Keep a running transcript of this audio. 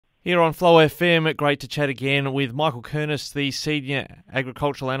Here on Flow FM, great to chat again with Michael Kernis, the Senior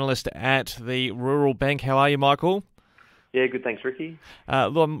Agricultural Analyst at the Rural Bank. How are you, Michael? Yeah, good. Thanks, Ricky.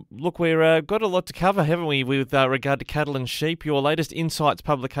 Look, we've got a lot to cover, haven't we, with regard to cattle and sheep? Your latest insights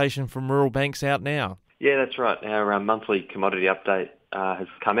publication from Rural Bank's out now. Yeah, that's right. Our monthly commodity update has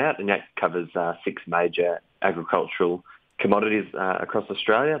come out, and that covers 6 major agricultural commodities across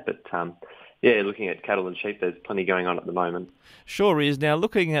Australia. But looking at cattle and sheep, there's plenty going on at the moment. Sure is. Now,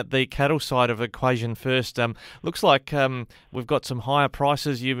 looking at the cattle side of the equation first, looks like we've got some higher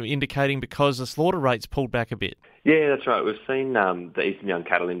prices, you're indicating, because the slaughter rates pulled back a bit. Yeah, that's right. We've seen the Eastern Young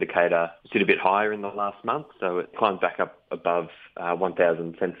Cattle Indicator sit a bit higher in the last month, so it climbed back up above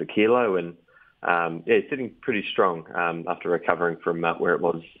 1,000 cents a kilo, and it's sitting pretty strong after recovering from where it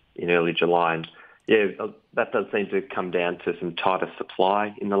was in early July. And that does seem to come down to some tighter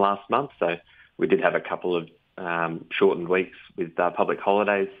supply in the last month. So we did have a couple of shortened weeks with public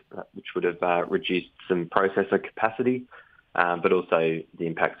holidays, which would have reduced some processor capacity, but also the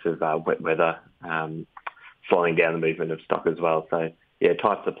impacts of wet weather slowing down the movement of stock as well. So,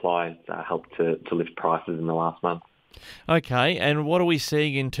 tight supply helped to lift prices in the last month. Okay, and what are we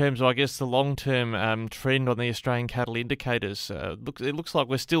seeing in terms of, I guess, the long-term trend on the Australian cattle indicators? It looks like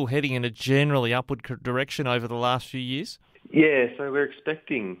we're still heading in a generally upward direction over the last few years. Yeah, so we're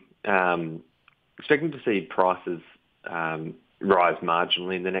expecting to see prices rise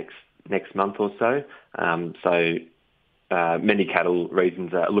marginally in the next month or so. Many cattle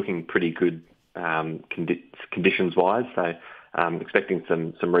regions are looking pretty good conditions-wise. So expecting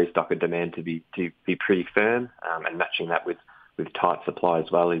some restocker demand to be pretty firm, and matching that with tight supply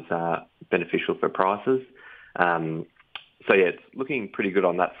as well is beneficial for prices. It's looking pretty good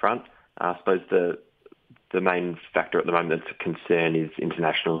on that front. I suppose the main factor at the moment that's a concern is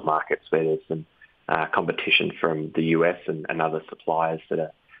international markets, where there's some competition from the US and other suppliers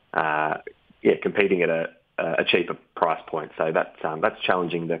that are competing at a cheaper price point. So that's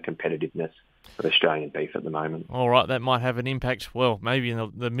challenging the competitiveness of Australian beef at the moment. All right, that might have an impact, well, maybe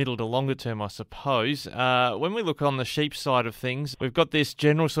in the middle to longer term, I suppose. When we look on the sheep side of things, we've got this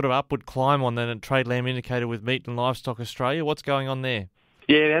general sort of upward climb on the trade lamb indicator with Meat and Livestock Australia. What's going on there?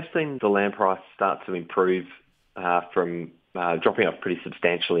 Yeah, we have seen the lamb price start to improve from dropping off pretty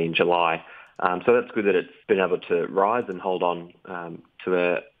substantially in July. So that's good that it's been able to rise and hold on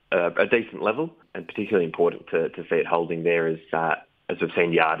to a decent level, and particularly important to see it holding there as we've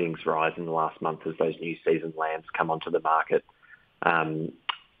seen yardings rise in the last month as those new season lambs come onto the market.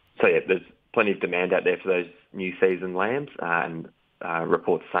 There's plenty of demand out there for those new season lambs, and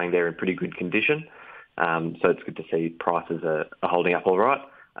reports saying they're in pretty good condition. So it's good to see prices are holding up all right.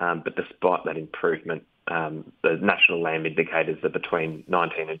 But despite that improvement, the national lamb indicators are between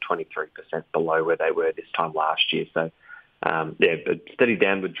 19 and 23% below where they were this time last year. So, but steady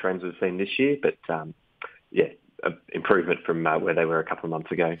downward trends we've seen this year, but improvement from where they were a couple of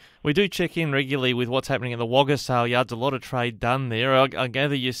months ago. We do check in regularly with what's happening at the Wagga sale yards. A lot of trade done there. I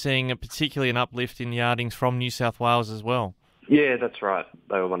gather you're seeing particularly an uplift in yardings from New South Wales as well. Yeah, that's right.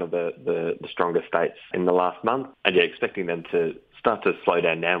 They were one of the stronger states in the last month, and expecting them to start to slow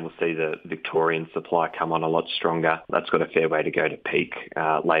down now. We'll see the Victorian supply come on a lot stronger. That's got a fair way to go to peak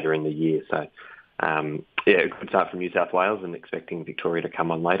later in the year. So, a good start from New South Wales, and expecting Victoria to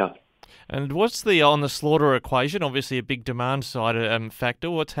come on later. And what's on the slaughter equation? Obviously a big demand side factor.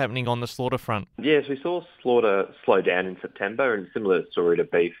 What's happening on the slaughter front? Yes, we saw slaughter slow down in September, and similar story to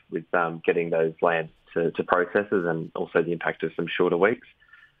beef with getting those lambs to processors, and also the impact of some shorter weeks.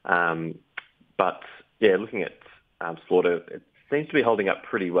 Looking at slaughter, it seems to be holding up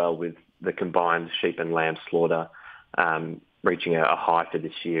pretty well, with the combined sheep and lamb slaughter reaching a high for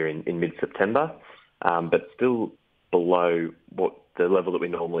this year in mid-September, but still below what the level that we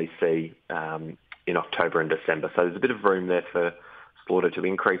normally see in October and December. So there's a bit of room there for slaughter to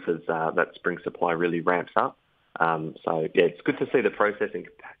increase as that spring supply really ramps up. It's good to see the processing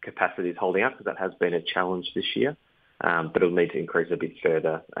capacity is holding up, because that has been a challenge this year. But it'll need to increase a bit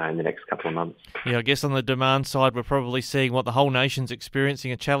further in the next couple of months. Yeah, I guess on the demand side, we're probably seeing what the whole nation's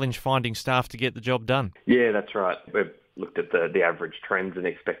experiencing, a challenge finding staff to get the job done. Yeah, that's right. We've looked at the average trends and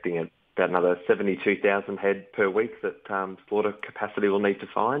expecting about another 72,000 head per week that slaughter capacity will need to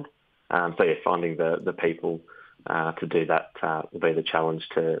find. Finding the people to do that will be the challenge,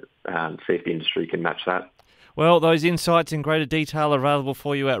 to see if the industry can match that. Well, those insights in greater detail are available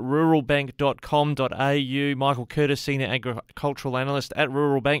for you at ruralbank.com.au. Michael Kernis, Senior Agricultural Analyst at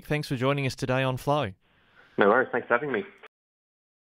Rural Bank. Thanks for joining us today on Flow. No worries. Thanks for having me.